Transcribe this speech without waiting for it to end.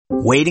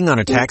Waiting on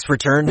a tax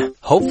return?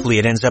 Hopefully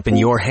it ends up in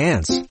your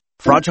hands.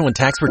 Fraudulent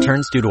tax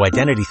returns due to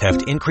identity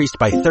theft increased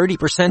by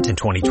 30% in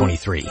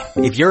 2023.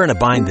 If you're in a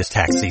bind this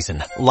tax season,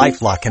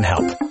 LifeLock can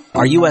help.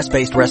 Our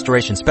U.S.-based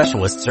restoration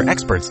specialists are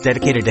experts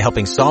dedicated to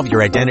helping solve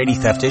your identity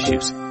theft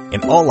issues.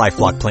 And all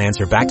LifeLock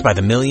plans are backed by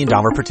the $1 Million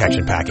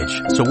Protection Package.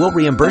 So we'll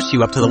reimburse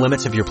you up to the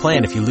limits of your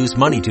plan if you lose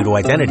money due to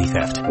identity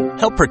theft.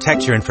 Help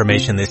protect your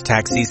information this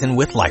tax season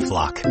with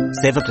LifeLock.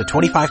 Save up to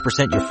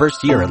 25% your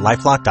first year at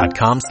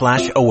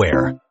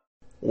LifeLock.com/aware.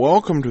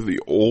 Welcome to the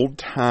Old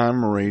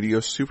Time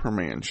Radio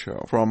Superman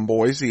Show. From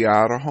Boise,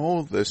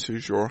 Idaho, this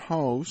is your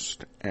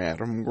host,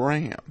 Adam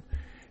Graham.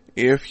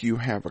 If you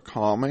have a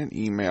comment,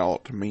 email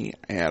it to me,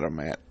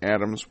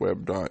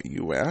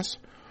 adam@adamsweb.us.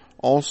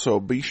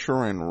 Also, be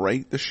sure and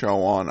rate the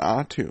show on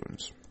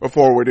iTunes.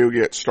 Before we do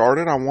get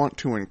started, I want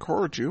to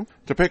encourage you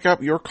to pick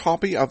up your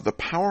copy of the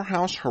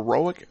Powerhouse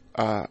Heroic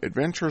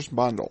Adventures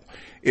Bundle.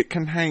 It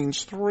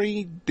contains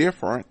 3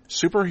 different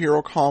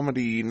superhero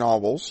comedy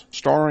novels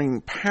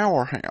starring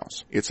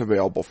Powerhouse. It's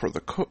available for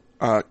the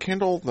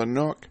Kindle, the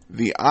Nook,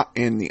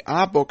 in the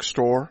iBook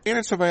store, and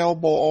it's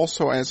available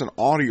also as an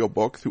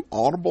audiobook through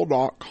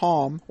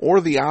audible.com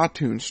or the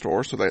iTunes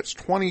store, so that's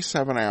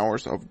 27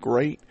 hours of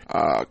great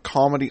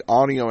comedy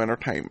audio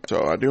entertainment.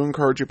 So I do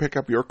encourage you to pick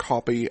up your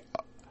copy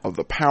of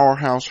the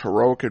Powerhouse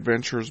Heroic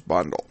Adventures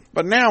Bundle.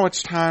 But now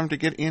it's time to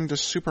get into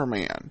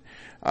Superman.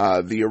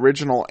 The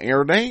original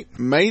air date,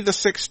 May the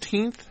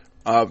 16th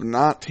of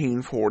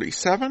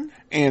 1947,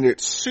 and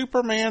it's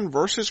Superman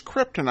vs.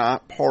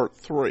 Kryptonite Part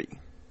 3.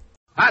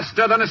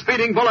 Faster than a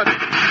speeding bullet.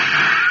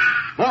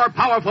 More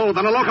powerful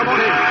than a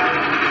locomotive.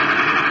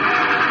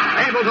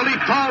 Able to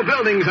leap tall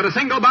buildings at a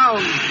single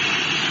bound.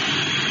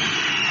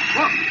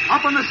 Look,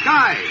 up in the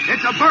sky.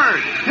 It's a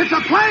bird. It's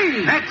a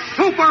plane. It's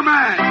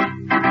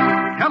Superman.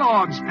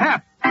 Kellogg's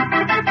Pep.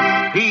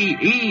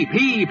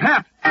 P-E-P,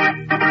 Pep.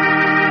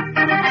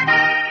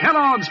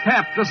 Kellogg's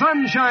Pep, the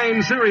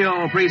Sunshine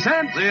Cereal,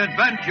 presents The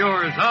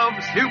Adventures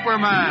of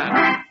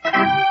Superman.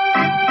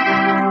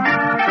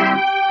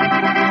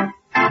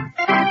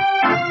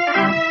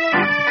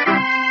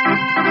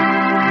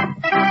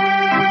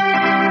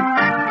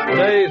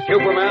 Today,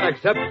 Superman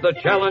accepts the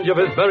challenge of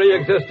his very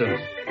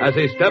existence as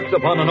he steps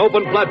upon an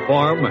open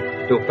platform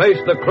to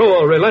face the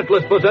cruel,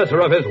 relentless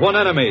possessor of his one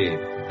enemy,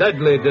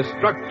 deadly,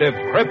 destructive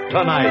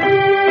Kryptonite.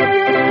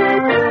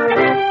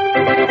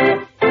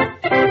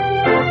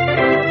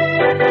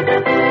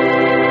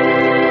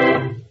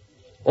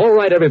 All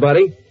right,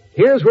 everybody.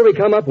 Here's where we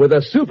come up with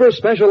a super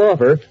special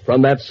offer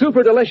from that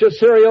super delicious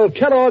cereal,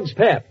 Kellogg's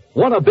Pep.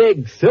 Want a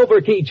big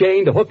silver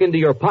keychain to hook into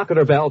your pocket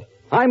or belt?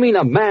 I mean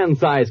a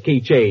man-sized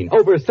keychain,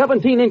 over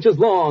 17 inches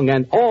long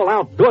and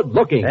all-out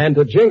good-looking. And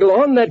to jingle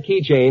on that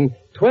keychain,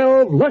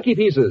 12 lucky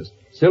pieces.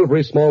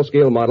 Silvery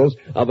small-scale models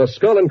of a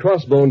skull and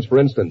crossbones, for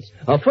instance,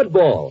 a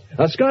football,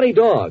 a Scotty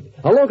dog,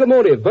 a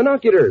locomotive,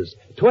 binoculars,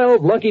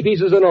 12 lucky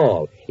pieces in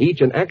all, each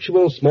an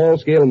actual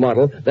small-scale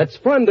model that's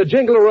fun to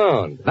jingle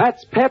around.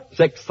 That's Pep's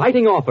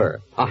exciting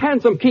offer. A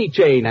handsome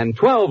keychain and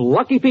 12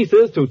 lucky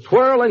pieces to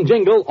twirl and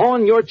jingle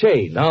on your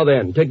chain. Now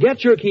then, to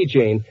get your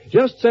keychain,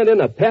 just send in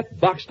a Pep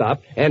box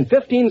top and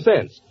 15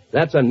 cents.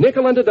 That's a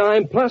nickel and a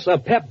dime plus a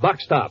Pep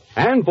box top.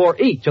 And for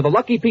each of the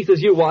lucky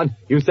pieces you want,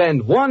 you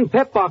send 1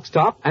 Pep box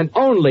top and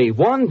only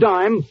 1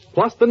 dime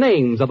plus the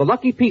names of the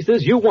lucky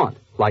pieces you want,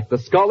 like the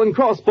skull and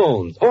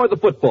crossbones or the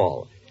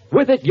football.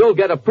 With it, you'll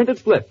get a printed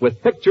slip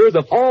with pictures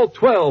of all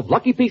 12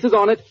 lucky pieces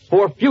on it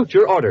for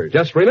future orders.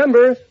 Just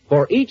remember,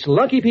 for each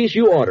lucky piece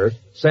you order,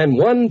 send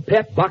 1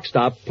 Pep box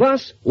top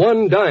plus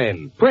 1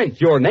 dime.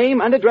 Print your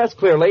name and address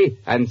clearly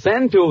and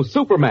send to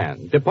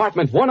Superman,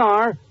 Department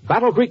 1R,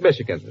 Battle Creek,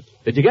 Michigan.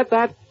 Did you get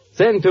that?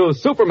 Send to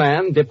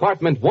Superman,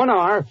 Department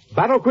 1R,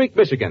 Battle Creek,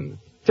 Michigan.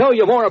 Tell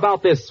you more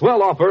about this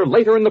swell offer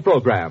later in the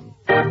program.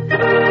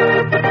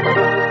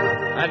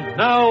 And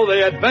now,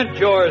 the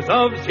adventures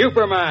of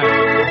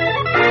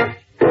Superman.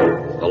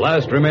 The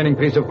last remaining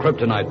piece of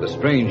kryptonite, the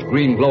strange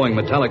green glowing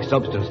metallic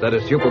substance that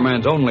is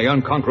Superman's only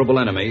unconquerable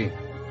enemy,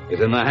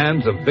 is in the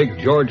hands of Big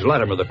George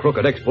Lattimer, the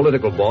crooked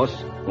ex-political boss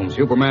whom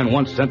Superman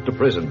once sent to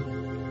prison.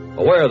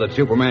 Aware that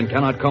Superman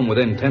cannot come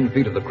within 10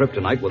 feet of the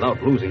kryptonite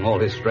without losing all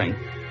his strength,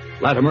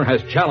 Lattimer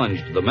has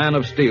challenged the Man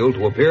of Steel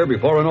to appear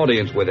before an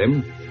audience with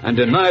him and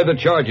deny the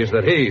charges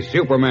that he,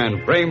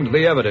 Superman, framed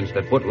the evidence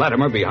that put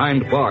Lattimer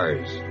behind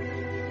bars.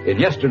 In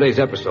yesterday's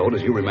episode,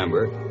 as you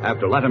remember,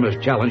 after Lattimer's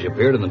challenge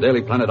appeared in the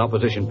Daily Planet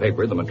opposition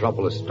paper, the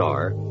Metropolis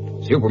Star,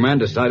 Superman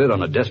decided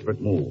on a desperate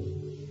move.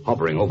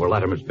 Hovering over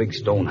Lattimer's big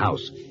stone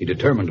house, he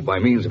determined by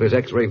means of his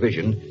X-ray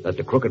vision that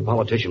the crooked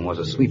politician was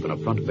asleep in a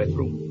front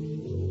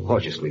bedroom.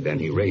 Cautiously, then,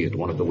 he raised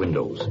one of the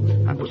windows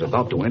and was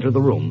about to enter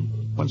the room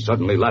when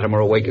suddenly Lattimer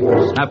awakened,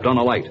 snapped on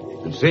a light,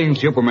 and seeing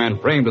Superman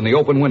framed in the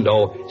open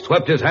window,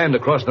 swept his hand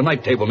across the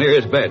night table near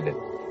his bed.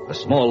 A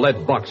small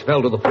lead box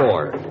fell to the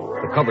floor.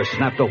 The cover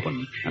snapped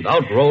open, and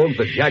out rolled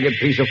the jagged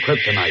piece of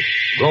kryptonite,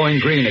 glowing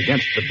green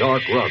against the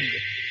dark rug.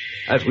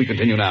 As we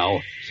continue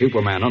now,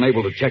 Superman,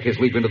 unable to check his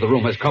leap into the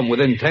room, has come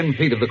within 10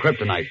 feet of the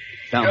kryptonite.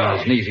 Down on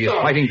his knees, he is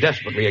fighting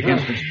desperately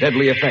against its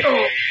deadly effect.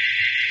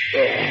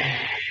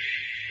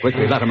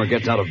 Quickly, Lattimer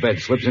gets out of bed,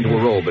 slips into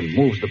a robe, and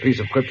moves the piece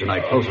of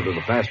kryptonite closer to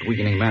the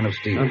fast-weakening man of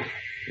steel.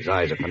 His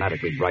eyes are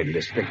fanatically bright, and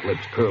his thick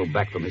lips curl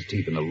back from his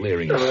teeth in a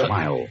leering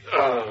smile.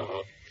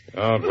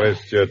 Don't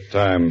waste your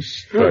time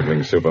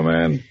struggling,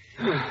 Superman.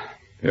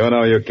 You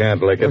know you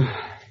can't lick it.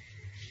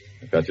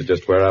 I've got you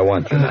just where I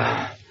want you.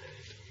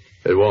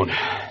 It won't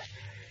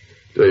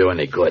do you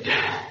any good.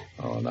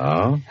 Oh,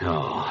 no?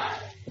 No.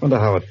 Wonder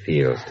how it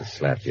feels to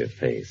slap your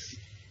face.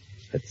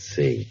 Let's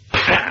see.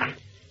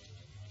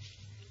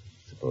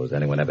 Suppose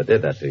anyone ever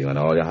did that to you in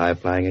all your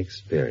high-flying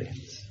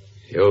experience.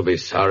 You'll be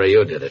sorry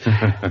you did it.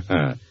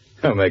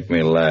 That'll make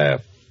me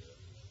laugh.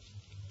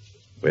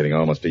 Waiting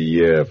almost a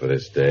year for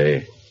this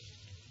day.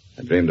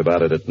 I dreamed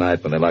about it at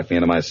night when they locked me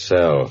into my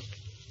cell.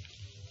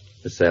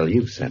 The cell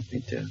you sent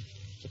me to.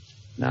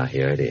 Now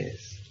here it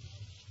is.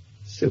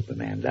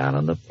 Superman down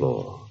on the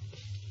floor.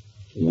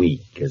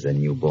 Weak as a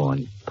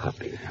newborn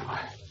puppy.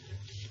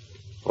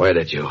 Where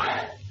did you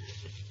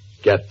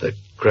get the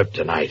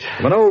kryptonite?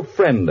 I'm an old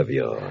friend of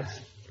yours.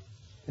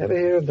 Ever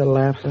hear of the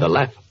Laugher? The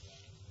laugh?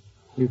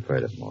 You've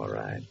heard of him, all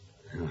right.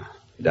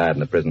 He died in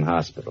the prison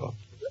hospital.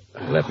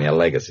 He left me a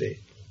legacy.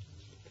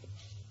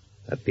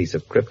 That piece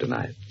of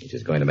kryptonite, which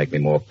is going to make me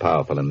more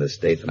powerful in this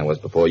state than I was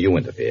before you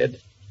interfered.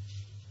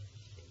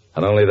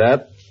 Not only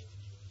that,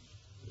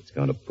 it's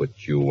going to put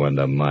you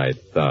under my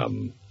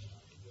thumb.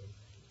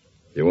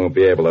 You won't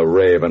be able to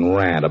rave and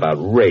rant about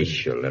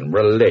racial and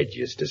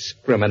religious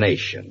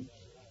discrimination.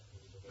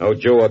 No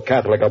Jew or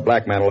Catholic or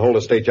black man will hold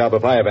a state job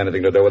if I have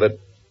anything to do with it.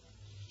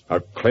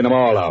 I'll clean them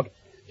all out.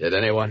 Did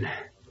anyone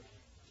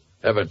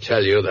ever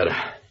tell you that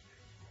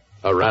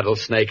a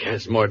rattlesnake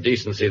has more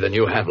decency than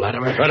you have,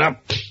 Lattimer? Shut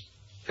up.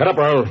 Shut up,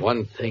 Earl.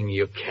 One thing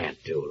you can't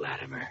do,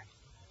 Lattimer,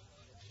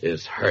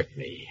 is hurt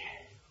me.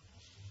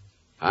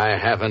 I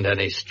haven't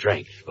any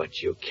strength, but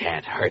you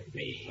can't hurt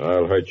me.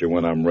 I'll hurt you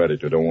when I'm ready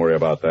to. Don't worry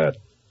about that.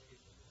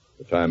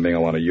 For the time being, I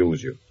want to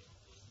use you.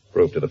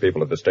 Prove to the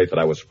people of the state that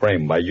I was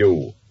framed by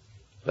you.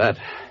 That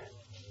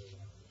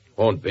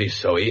won't be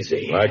so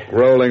easy. Like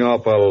rolling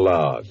off a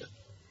log.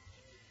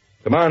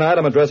 Tomorrow night,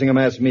 I'm addressing a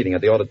mass meeting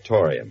at the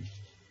auditorium.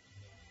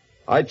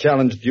 I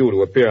challenged you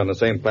to appear on the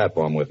same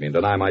platform with me and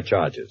deny my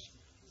charges.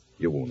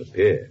 You won't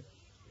appear.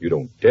 You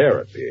don't dare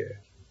appear.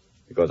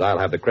 Because I'll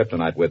have the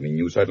kryptonite with me, and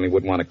you certainly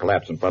wouldn't want to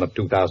collapse in front of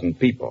 2,000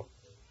 people.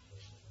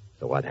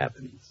 So what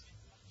happens?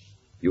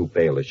 You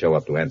fail to show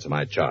up to answer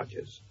my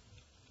charges.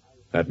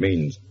 That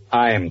means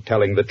I am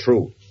telling the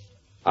truth.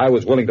 I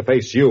was willing to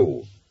face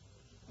you,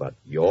 but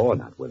you're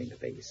not willing to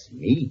face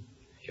me.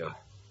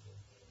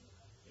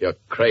 You're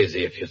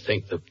crazy if you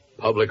think the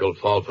public will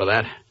fall for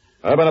that.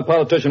 I've been a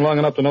politician long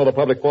enough to know the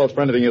public falls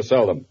for anything you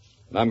sell them.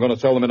 And I'm going to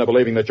sell them into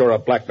believing that you're a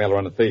blackmailer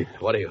and a thief.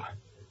 What are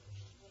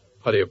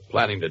you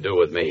planning to do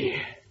with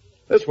me?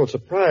 This will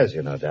surprise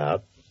you, no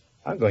doubt.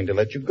 I'm going to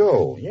let you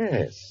go,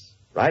 yes.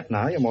 Right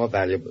now, you're more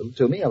valuable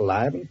to me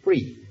alive and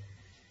free.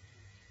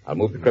 I'll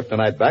move the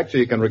kryptonite back so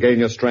you can regain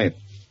your strength.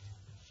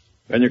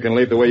 Then you can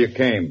leave the way you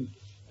came,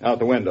 out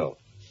the window.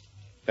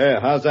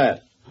 There, how's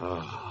that?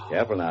 Oh.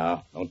 Careful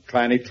now. Don't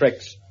try any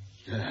tricks.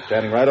 I'm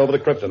standing right over the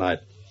kryptonite.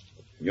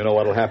 You know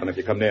what'll happen if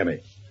you come near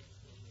me.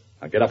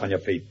 Now get up on your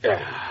feet.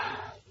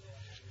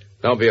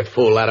 Don't be a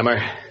fool,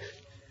 Lattimer.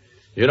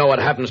 You know what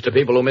happens to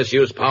people who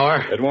misuse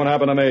power? It won't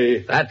happen to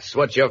me. That's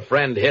what your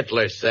friend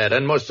Hitler said,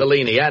 and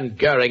Mussolini, and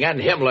Goering, and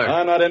Himmler.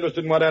 I'm not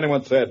interested in what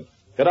anyone said.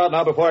 Get out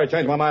now before I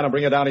change my mind and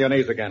bring you down to your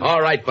knees again.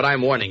 All right, but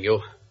I'm warning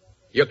you.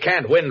 You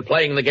can't win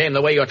playing the game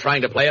the way you're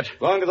trying to play it.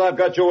 As long as I've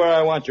got you where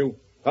I want you,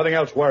 nothing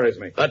else worries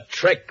me. The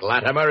trick,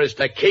 Lattimer, is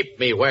to keep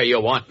me where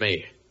you want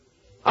me.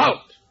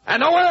 Out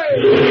and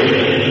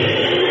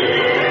away!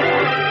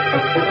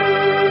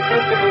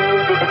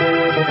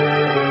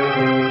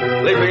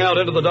 Leaping out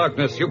into the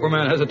darkness,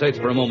 Superman hesitates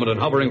for a moment in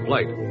hovering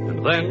flight.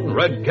 And then,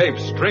 red cape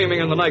streaming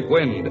in the night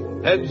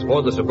wind, heads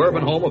for the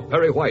suburban home of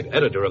Perry White,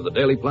 editor of the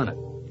Daily Planet.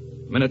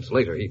 Minutes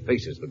later, he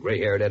faces the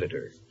gray-haired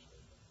editor.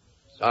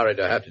 Sorry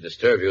to have to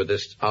disturb you at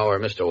this hour,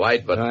 Mr.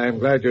 White, but... I'm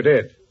glad you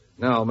did.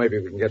 Now maybe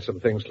we can get some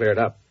things cleared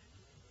up.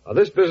 Now,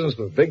 this business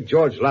with Big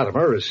George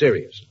Lattimer is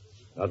serious.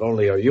 Not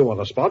only are you on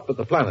the spot, but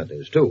the planet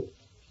is, too.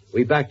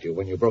 We backed you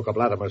when you broke up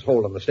Lattimer's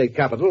hold on the state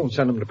capitol and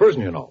sent him to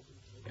prison, you know.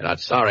 You're not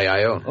sorry, are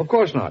you? Of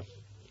course not.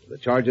 The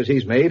charges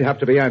he's made have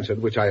to be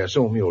answered, which I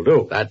assume you'll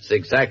do. That's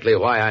exactly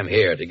why I'm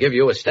here, to give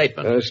you a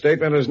statement. A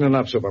statement isn't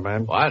enough,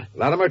 Superman. What?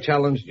 Latimer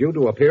challenged you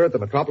to appear at the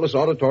Metropolis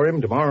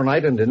Auditorium tomorrow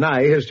night and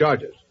deny his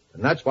charges.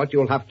 And that's what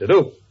you'll have to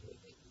do.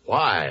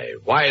 Why?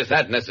 Why is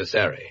that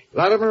necessary?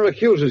 Latimer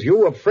accuses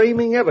you of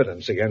framing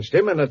evidence against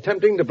him and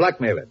attempting to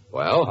blackmail him.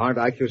 Well? Aren't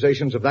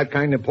accusations of that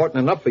kind important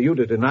enough for you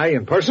to deny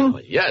in person?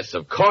 Well, yes,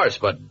 of course,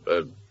 but...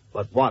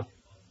 But what?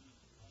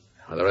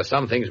 Well, there are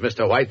some things,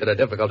 Mr. White, that are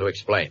difficult to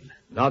explain.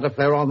 Not if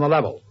they're on the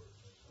level.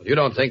 Well, you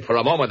don't think for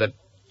a moment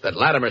that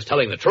Latimer's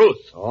telling the truth?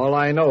 All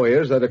I know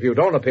is that if you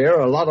don't appear,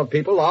 a lot of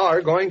people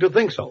are going to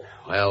think so.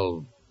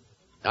 Well,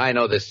 I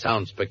know this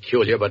sounds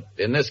peculiar, but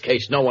in this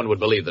case, no one would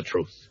believe the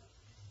truth.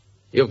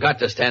 You've got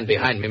to stand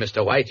behind me,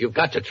 Mr. White. You've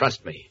got to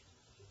trust me.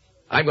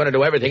 I'm going to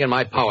do everything in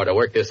my power to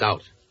work this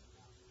out.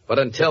 But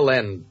until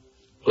then,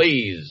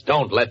 Please,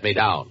 don't let me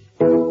down.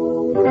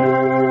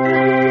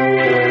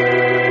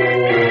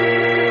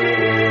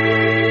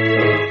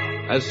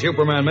 As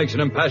Superman makes an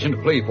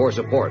impassioned plea for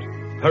support,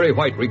 Perry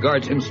White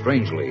regards him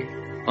strangely,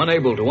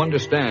 unable to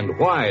understand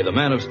why the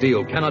Man of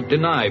Steel cannot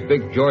deny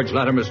Big George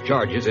Lattimer's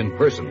charges in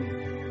person.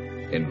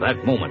 In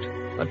that moment,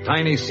 a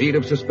tiny seed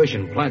of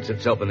suspicion plants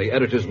itself in the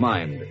editor's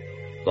mind.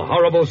 The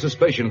horrible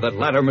suspicion that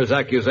Lattimer's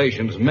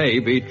accusations may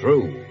be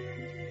true.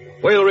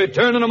 We'll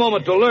return in a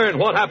moment to learn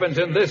what happens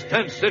in this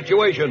tense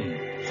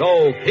situation.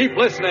 So keep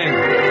listening.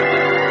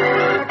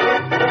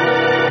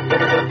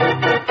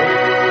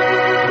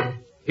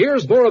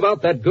 Here's more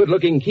about that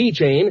good-looking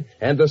keychain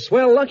and the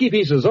swell lucky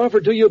pieces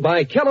offered to you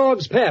by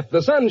Kellogg's Pep,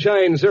 the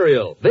Sunshine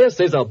Cereal. This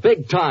is a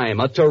big time,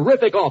 a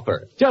terrific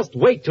offer. Just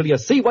wait till you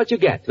see what you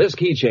get. This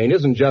keychain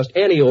isn't just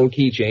any old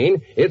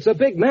keychain. It's a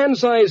big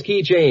man-sized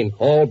keychain,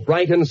 all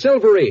bright and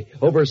silvery,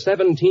 over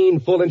 17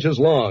 full inches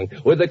long,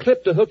 with a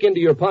clip to hook into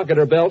your pocket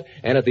or belt,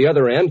 and at the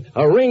other end,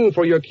 a ring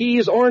for your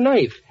keys or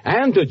knife.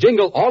 And to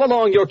jingle all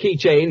along your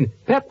keychain,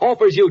 Pep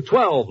offers you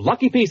 12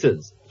 lucky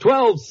pieces.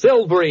 12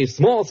 silvery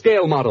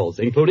small-scale models,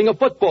 including a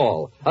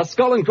football, a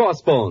skull and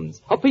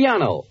crossbones, a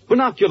piano,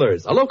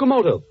 binoculars, a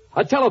locomotive,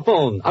 a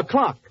telephone, a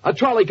clock, a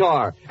trolley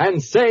car,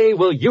 and say,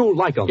 will you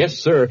like 'em? Yes,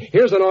 sir.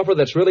 Here's an offer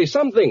that's really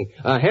something.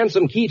 A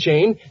handsome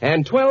keychain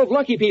and 12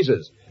 lucky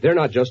pieces. They're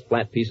not just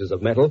flat pieces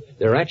of metal.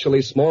 They're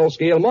actually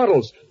small-scale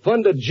models,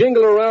 fun to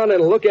jingle around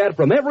and look at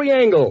from every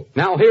angle.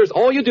 Now here's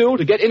all you do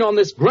to get in on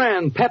this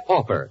grand Pep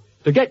offer.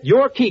 To get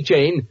your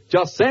keychain,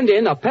 just send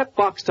in a Pep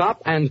box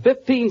top and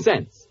 15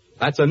 cents.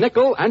 That's a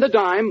nickel and a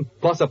dime,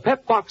 plus a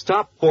Pep box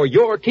top for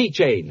your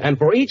keychain. And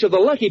for each of the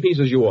lucky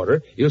pieces you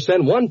order, you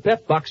send one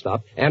Pep box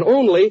top and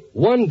only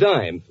one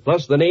dime,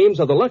 plus the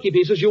names of the lucky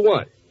pieces you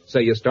want.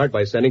 Say you start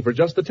by sending for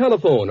just the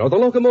telephone or the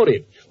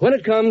locomotive. When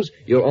it comes,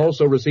 you'll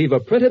also receive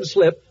a printed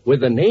slip with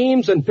the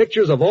names and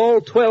pictures of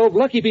all 12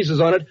 lucky pieces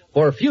on it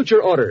for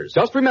future orders.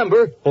 Just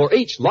remember, for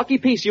each lucky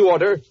piece you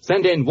order,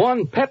 send in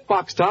one Pep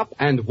box top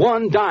and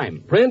one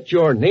dime. Print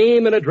your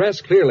name and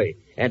address clearly.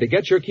 And to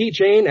get your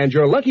keychain and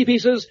your lucky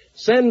pieces,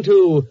 send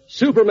to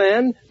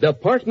Superman,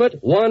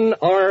 Department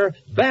 1R,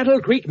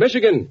 Battle Creek,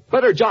 Michigan.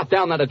 Better jot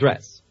down that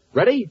address.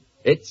 Ready?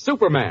 It's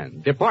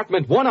Superman,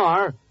 Department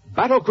 1R,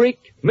 Battle Creek,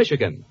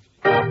 Michigan.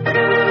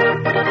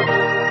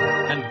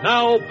 And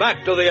now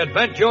back to the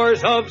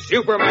adventures of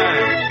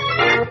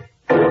Superman.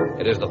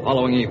 It is the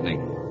following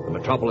evening. The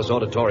Metropolis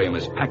Auditorium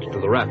is packed to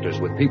the rafters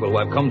with people who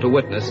have come to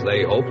witness,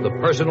 they hope, the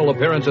personal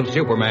appearance of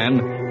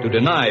Superman to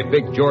deny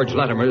Big George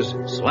Lattimer's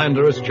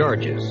slanderous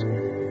charges.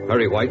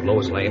 Perry White,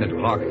 Lois Lane, and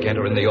Clark Kent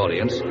are in the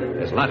audience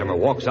as Lattimer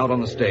walks out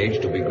on the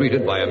stage to be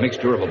greeted by a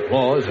mixture of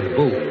applause and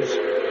boos.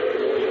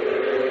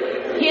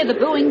 Hear the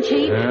booing,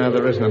 Chief?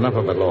 There isn't enough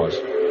of it, Lois.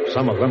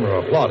 Some of them are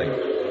applauding.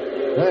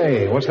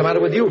 Hey, what's the matter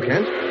with you,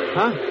 Kent?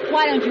 Huh?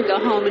 Why don't you go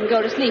home and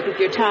go to sleep if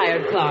you're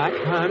tired, Clark?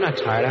 I'm not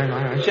tired.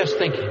 I was just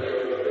thinking.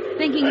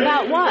 Thinking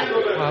about what?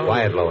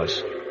 Quiet,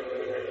 Lois.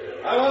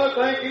 I want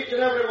to thank each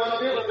and every one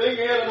of you for being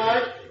here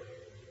tonight.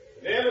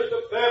 The name is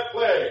the Fair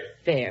Play.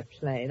 Fair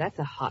play. That's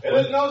a hot It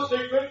one. is no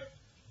secret,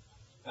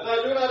 and I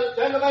do not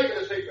intend to make it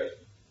a secret,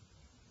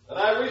 that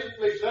I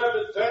recently served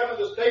a term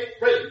in the state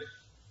prison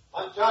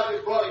on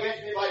charges brought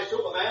against me by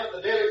Superman of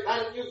the Daily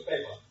Planet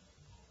newspaper.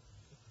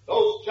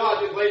 Those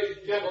charges, ladies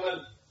and gentlemen,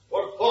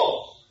 were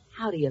false.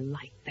 How do you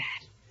like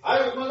that?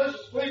 I was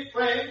maliciously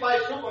framed by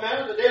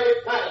Superman of the Daily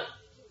Planet,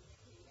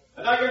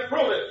 and I can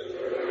prove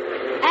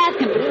it. Ask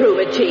him to prove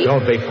it, Chief.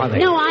 Don't be funny.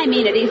 No, I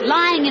mean it. He's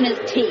lying in his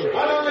teeth.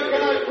 Not only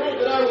can I prove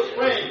that I was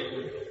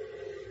framed,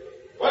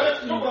 but if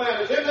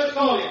Superman is in this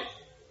audience,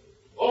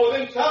 or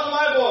within sound of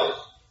my voice,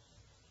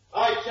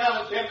 I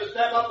challenge him to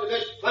step up to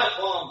this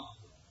platform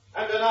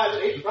and deny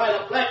that he tried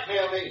to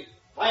blackmail me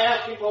by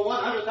asking for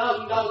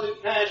 $100,000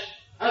 in cash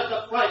as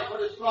the price for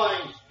destroying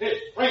his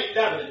framed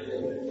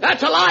evidence.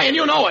 That's a lie, and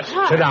you know it. Sit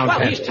down, Well,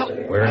 Kent. he's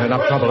telling... We're in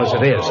enough trouble as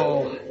it is.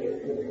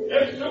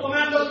 If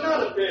Superman does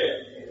not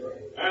appear,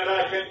 and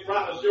I can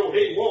promise you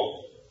he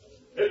won't,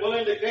 it will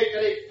indicate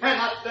that he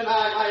cannot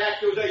deny my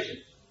accusations.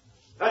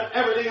 That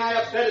everything I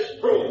have said is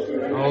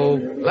true. Oh,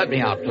 let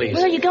me out, please.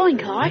 Where are you going,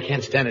 I Clark?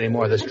 can't stand any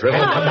more of this drivel.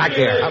 Come back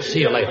here. I'll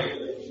see you later.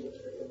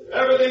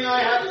 Everything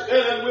I have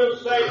said and will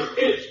say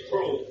is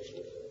true.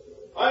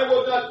 I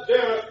would not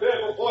dare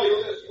appear before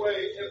you this way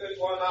if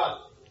it were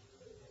not.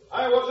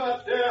 I would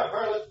not dare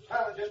hurl a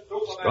challenge at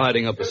Superman.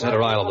 Striding up the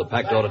center aisle of the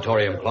packed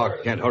auditorium,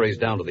 Clark Kent hurries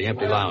down to the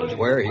empty lounge,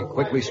 where he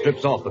quickly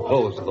strips off the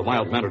clothes of the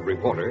mild-mannered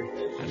reporter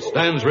and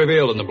stands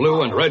revealed in the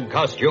blue and red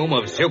costume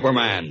of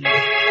Superman.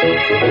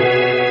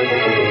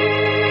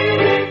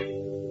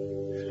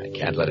 I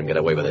can't let him get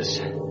away with this.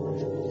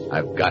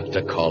 I've got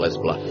to call his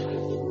bluff.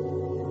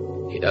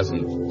 He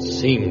doesn't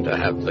seem to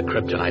have the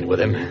kryptonite with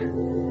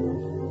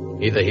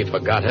him. Either he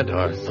forgot it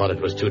or thought it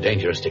was too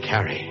dangerous to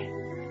carry.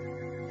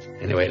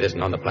 Anyway, it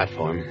isn't on the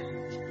platform,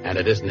 and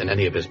it isn't in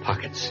any of his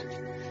pockets.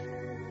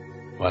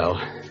 Well,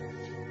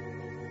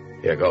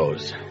 here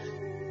goes.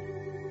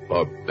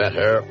 For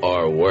better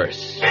or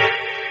worse.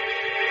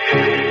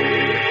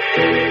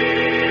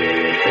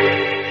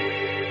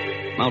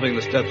 Mounting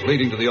the steps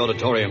leading to the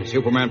auditorium,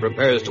 Superman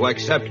prepares to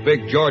accept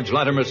Big George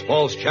Lattimer's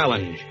false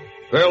challenge.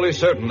 Fairly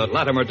certain that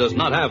Lattimer does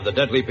not have the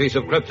deadly piece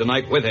of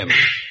kryptonite with him.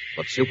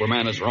 But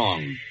Superman is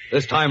wrong.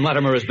 This time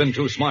Lattimer has been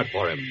too smart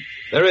for him.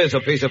 There is a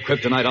piece of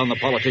kryptonite on the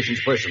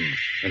politician's person.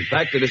 In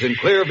fact, it is in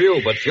clear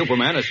view, but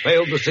Superman has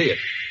failed to see it.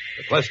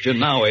 The question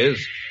now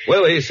is,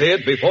 will he see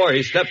it before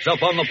he steps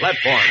up on the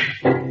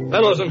platform?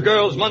 Fellows and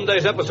girls,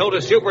 Monday's episode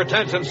is super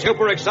tense and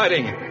super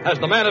exciting as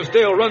the Man of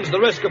Steel runs the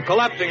risk of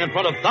collapsing in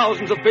front of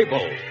thousands of people.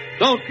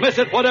 Don't miss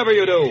it whatever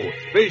you do.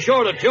 Be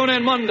sure to tune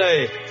in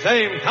Monday.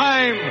 Same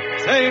time,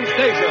 same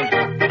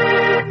station.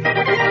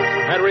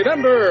 And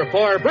remember,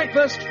 for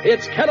breakfast,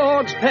 it's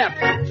Kellogg's Pep.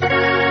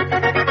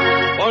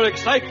 For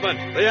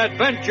excitement, the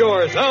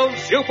adventures of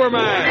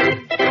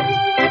Superman.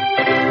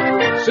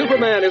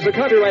 Superman is a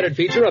copyrighted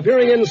feature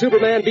appearing in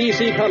Superman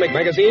DC comic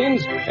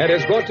magazines and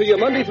is brought to you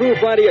Monday through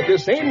Friday at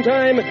this same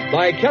time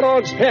by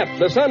Kellogg's Pep,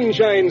 the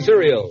Sunshine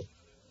Cereal.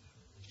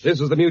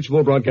 This is the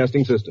Mutual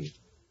Broadcasting System.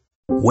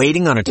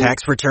 Waiting on a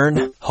tax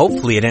return?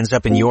 Hopefully it ends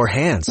up in your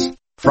hands.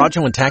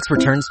 Fraudulent tax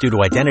returns due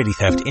to identity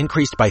theft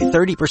increased by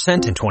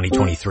 30% in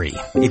 2023.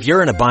 If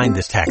you're in a bind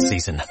this tax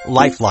season,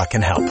 LifeLock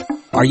can help.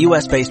 Our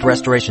U.S.-based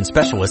restoration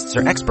specialists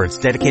are experts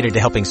dedicated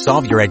to helping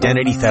solve your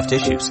identity theft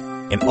issues.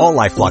 And all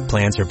LifeLock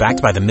plans are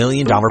backed by the $1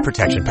 Million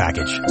Protection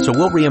Package. So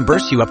we'll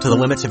reimburse you up to the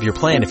limits of your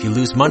plan if you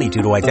lose money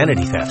due to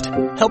identity theft.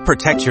 Help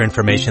protect your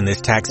information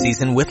this tax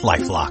season with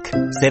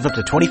LifeLock. Save up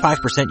to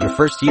 25% your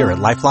first year at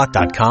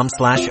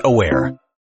LifeLock.com/aware.